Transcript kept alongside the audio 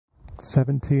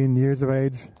17 years of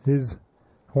age is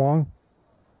Wang.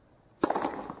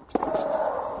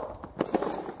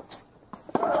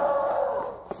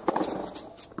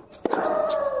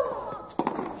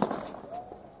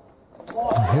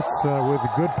 Hits with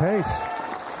good pace.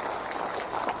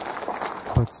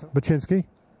 But Baczynski.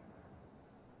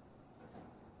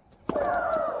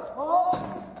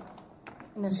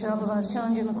 And then Sharapova is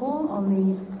challenging the call on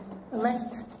the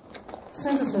left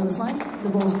center service line. The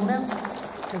ball's ruled out.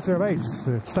 Second serve ace.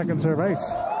 Second serve ace.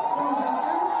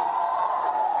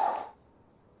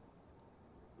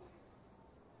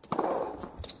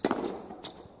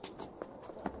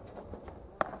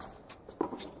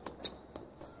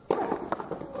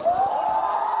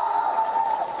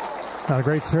 Not a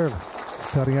great serve.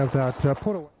 Starting out that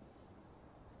put away.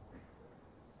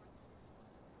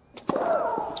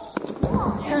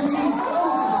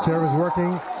 Serve is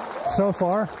working so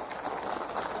far.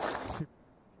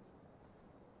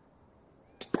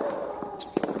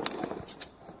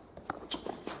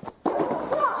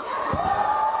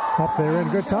 Up there in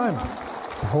good time.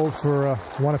 Hold for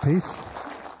one apiece.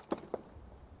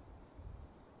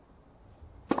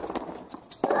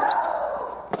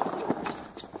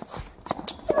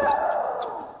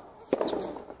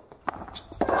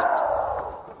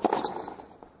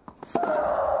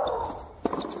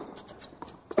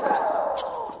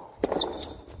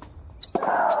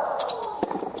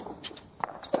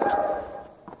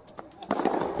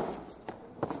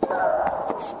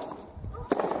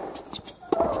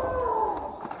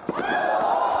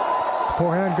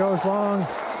 Forehand goes long.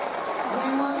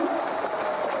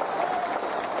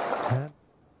 And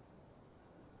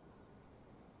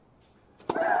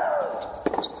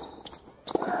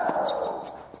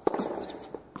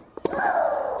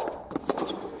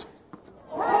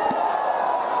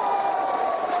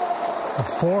a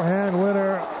forehand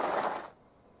winner.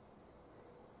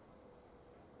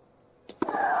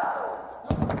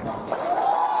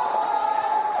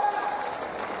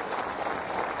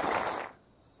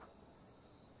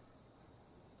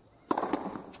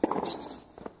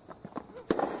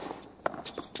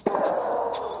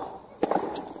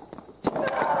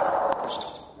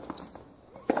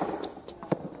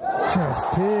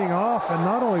 Just teeing off, and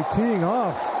not only teeing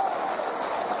off,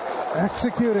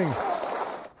 executing.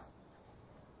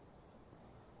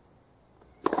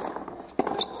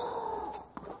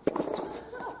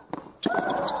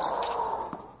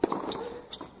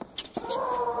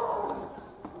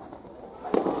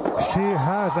 She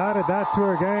has added that to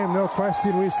her game, no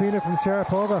question. We've seen it from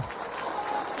Sharapova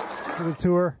to the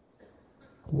tour.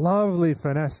 Lovely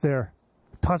finesse there.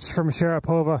 Touch from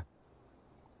Sharapova.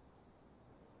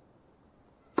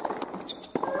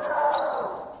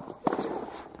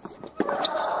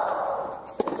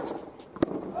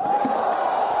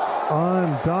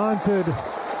 Undaunted,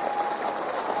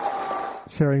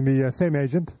 sharing the same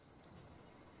agent.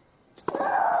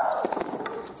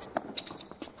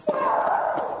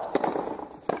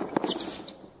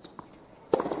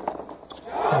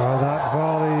 Well, that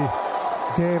volley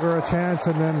gave her a chance,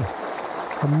 and then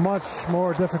much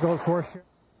more difficult for her.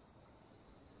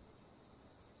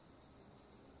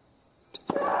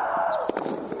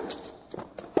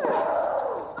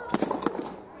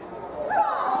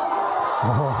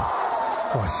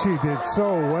 Oh, she did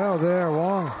so well there,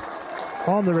 Wang,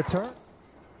 on the return.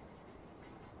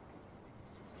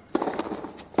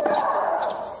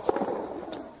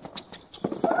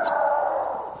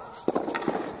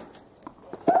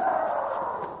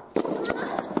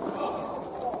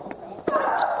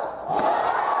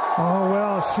 Oh,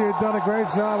 well, she had done a great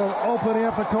job of opening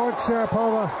up the court,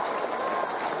 Sharapova.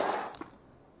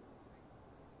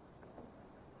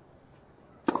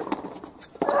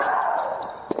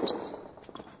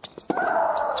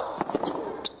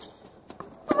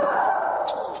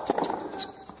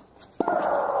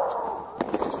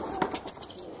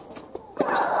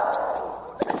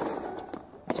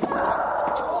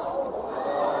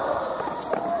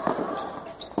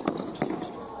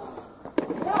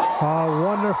 A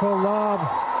wonderful lob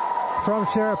from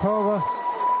Sharapova.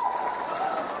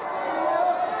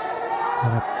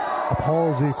 An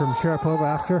apology from Sharapova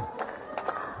after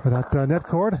for that net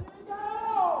cord.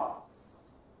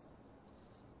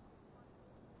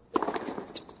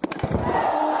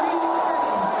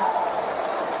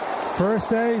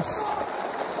 First ace.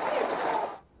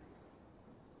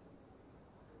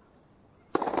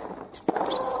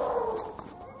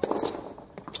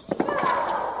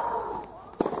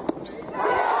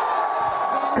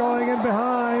 Going in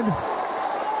behind.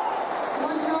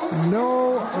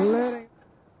 No letting.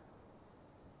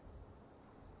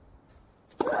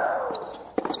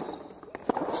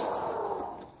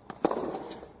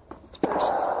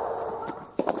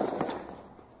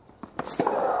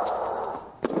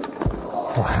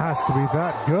 Well, has to be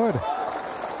that good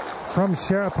from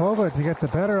Sharapova to get the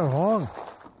better of Wang.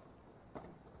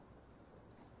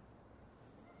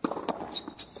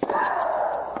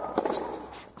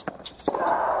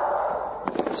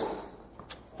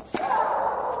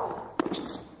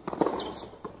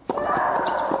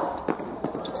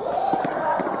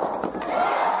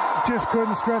 Just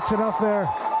couldn't stretch enough there.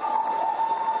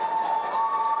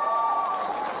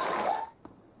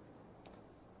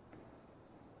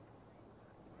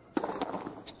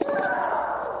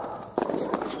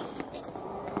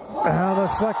 And the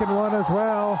second one as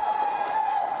well.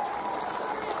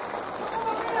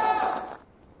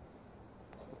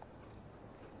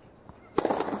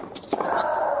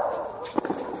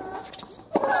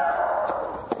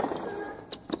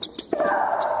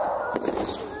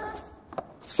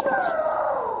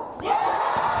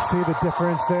 See the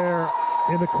difference there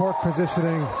in the court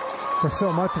positioning for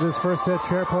so much of this first set.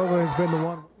 Sharapova has been the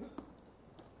one.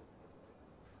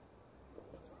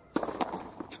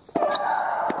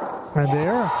 And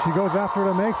there, she goes after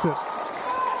it and makes it.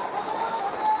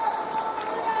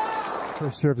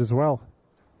 First served as well,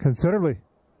 considerably.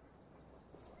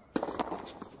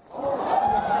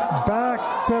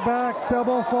 Back-to-back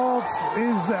double faults.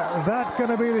 Is that going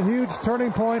to be the huge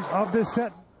turning point of this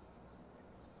set?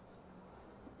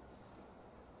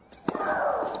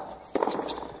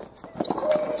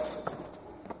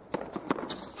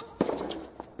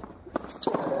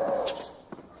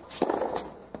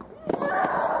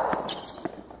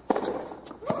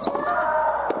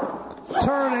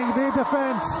 Turning the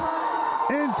defense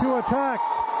into attack.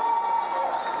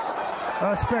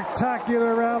 A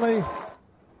spectacular rally.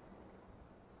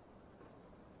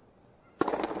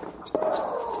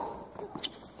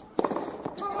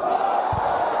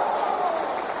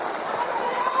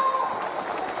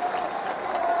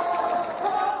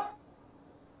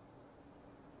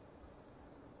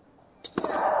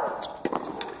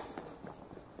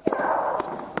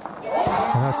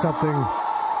 And that's something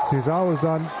she's always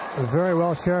done very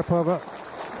well, Sharapova.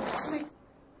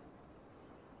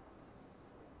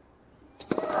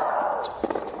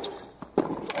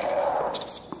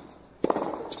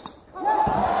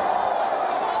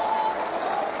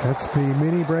 That's the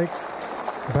mini break.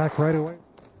 Back right away.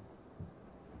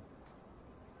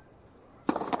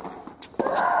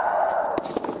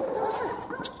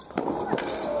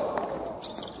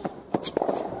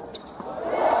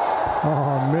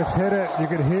 Oh, mishit it. You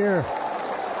could hear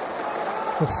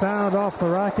the sound off the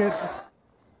racket.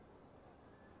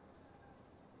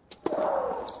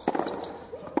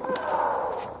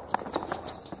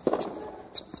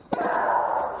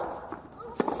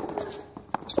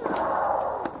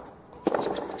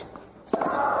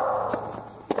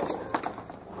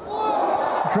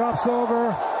 Drops over.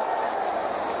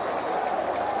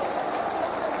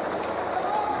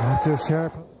 After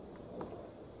Sharapova.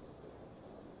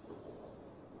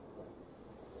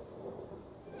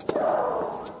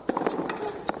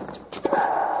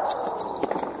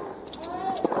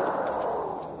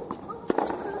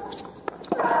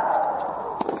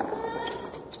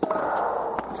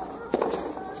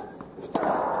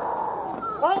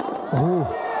 Ooh,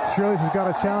 surely she's got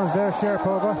a challenge there,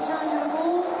 Sharapova.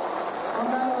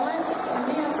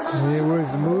 He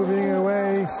was moving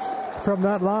away from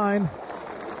that line.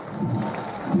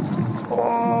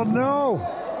 Oh no!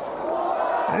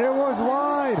 It was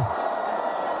wide.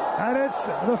 And it's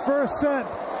the first set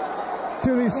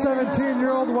to the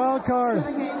 17-year-old wild card.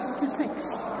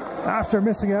 After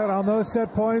missing out on those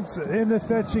set points in the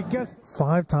set, she gets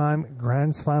five-time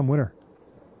Grand Slam winner.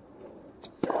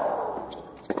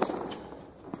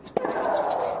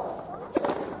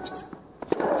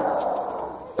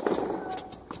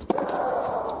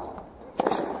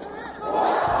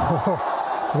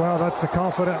 Oh, well, that's a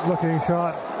confident-looking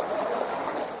shot.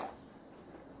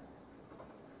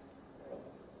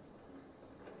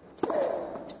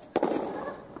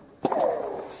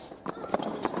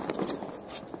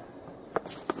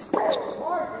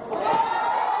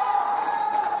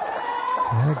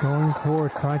 Yeah, going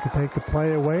forward, trying to take the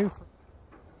play away.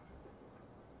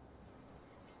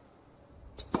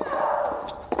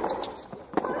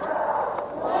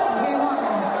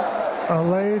 A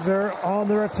laser on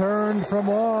the return from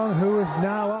Wang, who is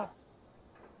now up.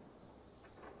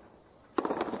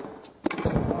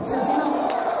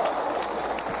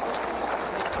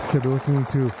 Should be looking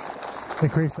to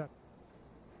increase that.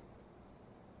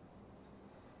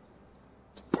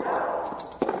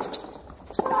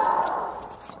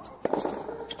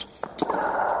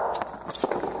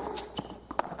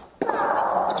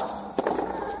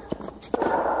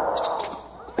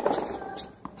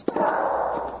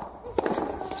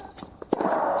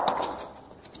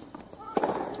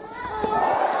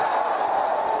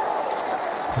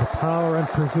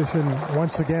 precision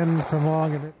once again from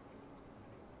Wang.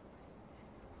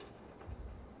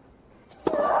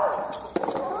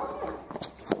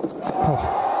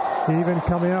 Oh, even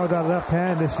coming out with that left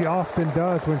hand, as she often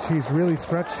does when she's really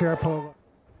stretched Sharapova.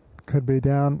 Could be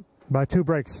down by 2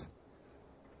 breaks.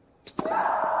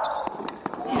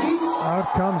 Out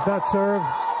comes that serve.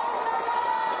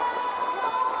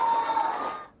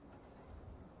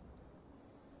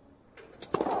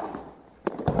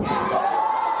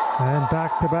 And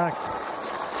back to back.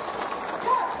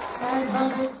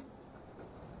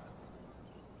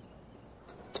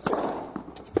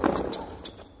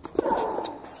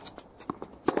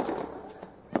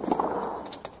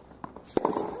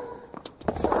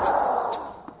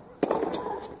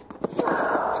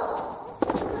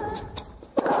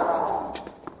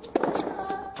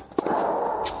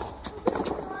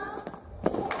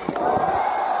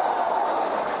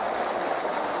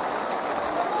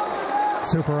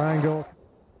 Super angle.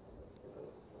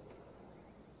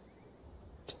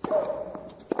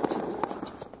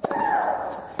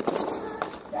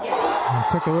 And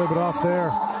took a little bit off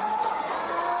there.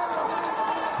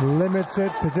 Limits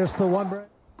it to just the 1 break.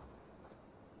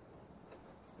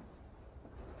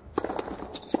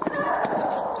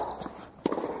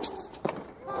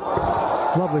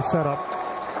 Lovely setup.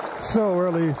 So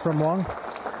early from Wang.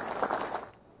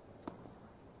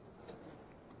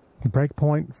 Break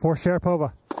point for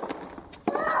Sharapova.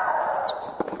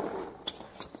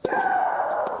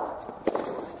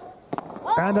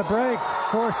 And a break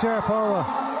for Sharapova.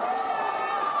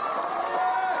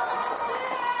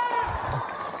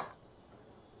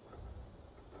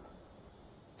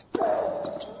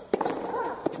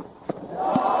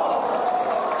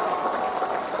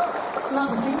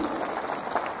 Lovely.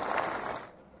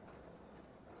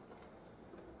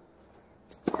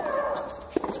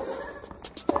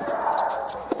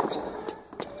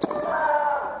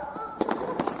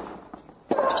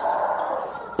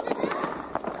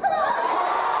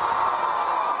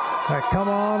 Come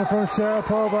on from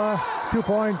Sharapova, 2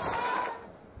 points.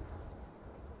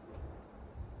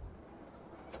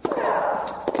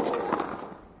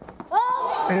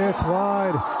 It's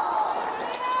wide.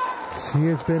 She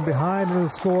has been behind in the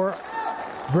score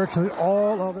virtually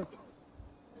all of it.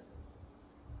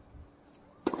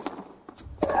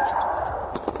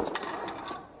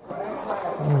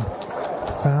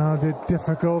 Found it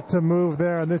difficult to move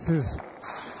there, and this is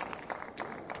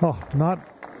not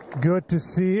good to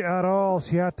see at all.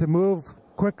 She had to move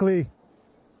quickly.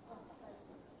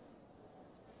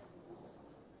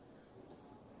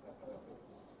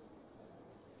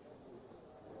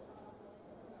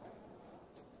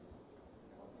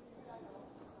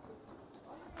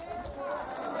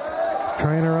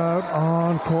 Trainer out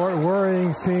on court,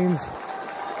 worrying scenes.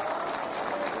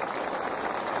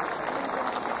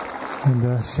 And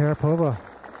Sharapova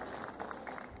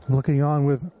looking on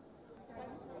with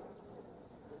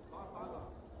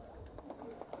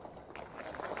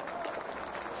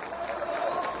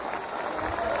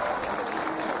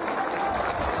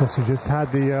so she just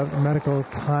had the medical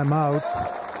timeout.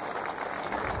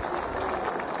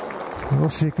 Will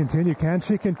she continue? Can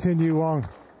she continue, Wang?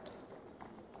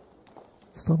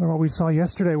 Still not what we saw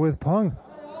yesterday with Peng.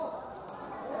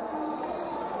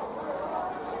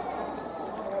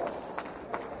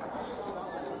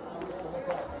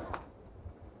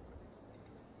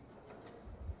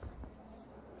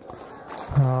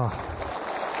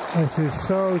 This is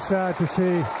so sad to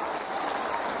see.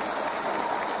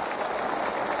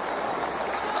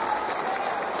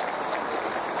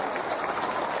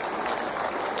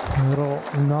 A little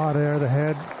nod there, the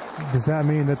head. Does that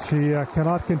mean that she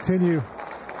cannot continue?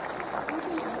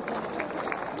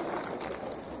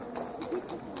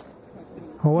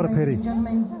 Oh, what a pity. Ladies and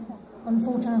gentlemen,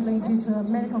 unfortunately, due to a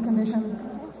medical condition,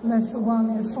 Ms. Wang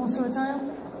is forced to retire.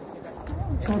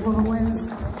 Sharapova wins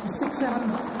 6-7,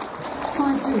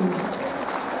 5-2.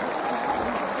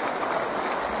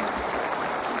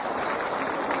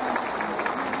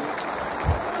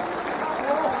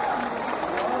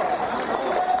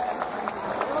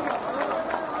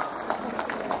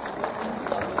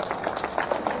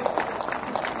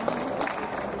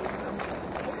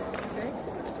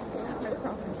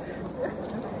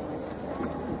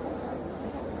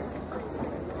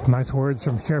 Nice words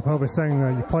from Sharapova saying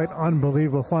you played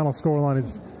unbelievable. Final scoreline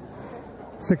is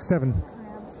 6-7,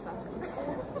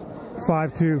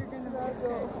 5-2.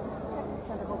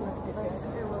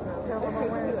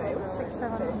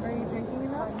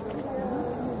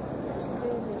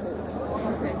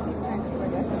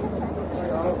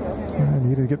 I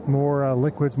need to get more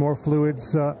liquids, more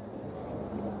fluids.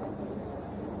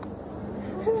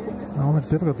 It's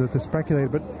difficult to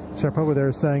speculate, but Sharapova there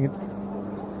is saying it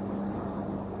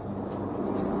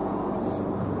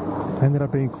ended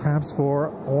up being cramps for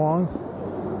Wang.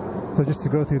 So just to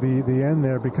go through the end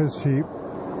there, because she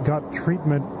got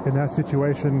treatment in that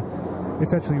situation,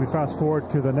 essentially we fast forward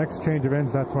to the next change of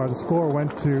ends. That's why the score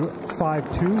went to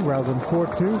 5-2 rather than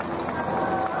 4-2.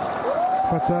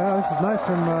 But this is nice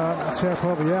from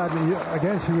Sharapova. Yeah, I mean,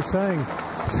 again, she was saying,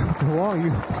 Wang,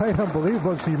 you played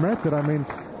unbelievable. She meant it. I mean,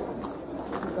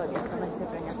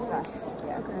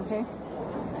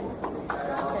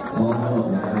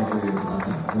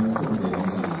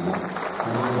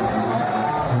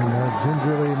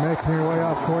 gingerly making her way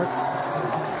off court.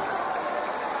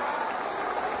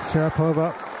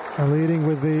 Sharapova leading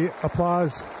with the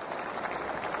applause.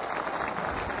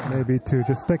 Maybe to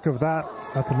just think of that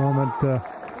at the moment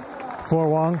for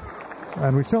Wang.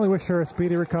 And we certainly wish her a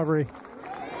speedy recovery.